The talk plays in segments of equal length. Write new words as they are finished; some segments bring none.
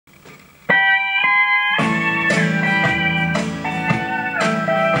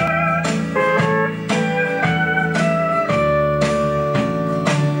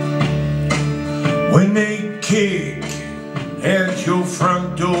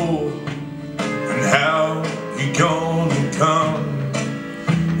Lord, and how you gonna come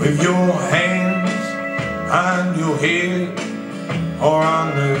with your hands on your head or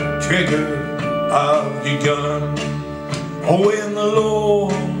on the trigger of your gun? Oh, when the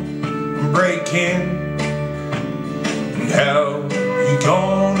Lord break in, and how you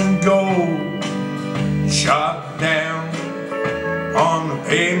gonna go shot down on the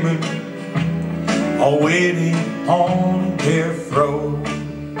pavement or waiting on death row?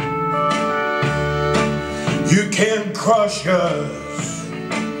 You can crush us,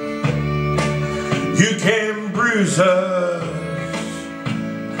 you can bruise us,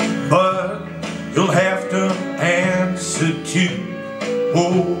 but you'll have to answer to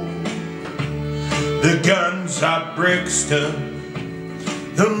the guns at Brixton.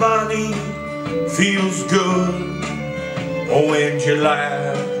 The money feels good. Oh, when you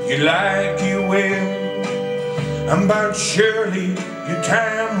laugh, you like you will. But surely your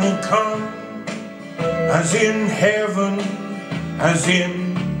time will come, as in heaven, as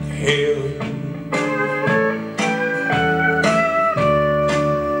in hell.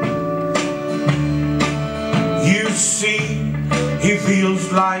 You see, he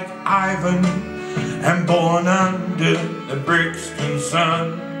feels like Ivan, and born under the Brixton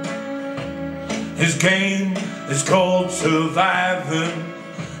sun. His game is called surviving.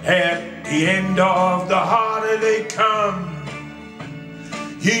 At the end of the harder they come,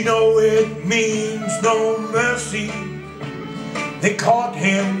 you know it means no mercy. They caught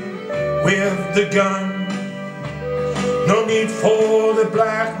him with the gun. No need for the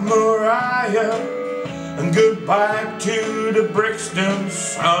Black Mariah, and goodbye to the Brixton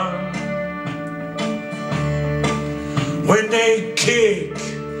sun. When they kick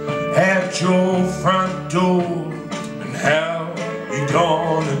at your front door, and how you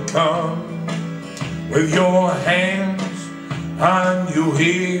gonna come with your hands on your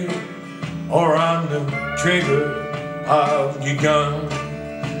head or on the trigger of your gun?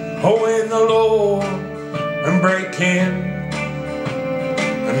 Oh, when the Lord and break in,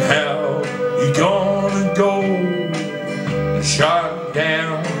 and how you gonna go shot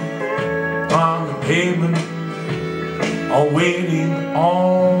down on the pavement or waiting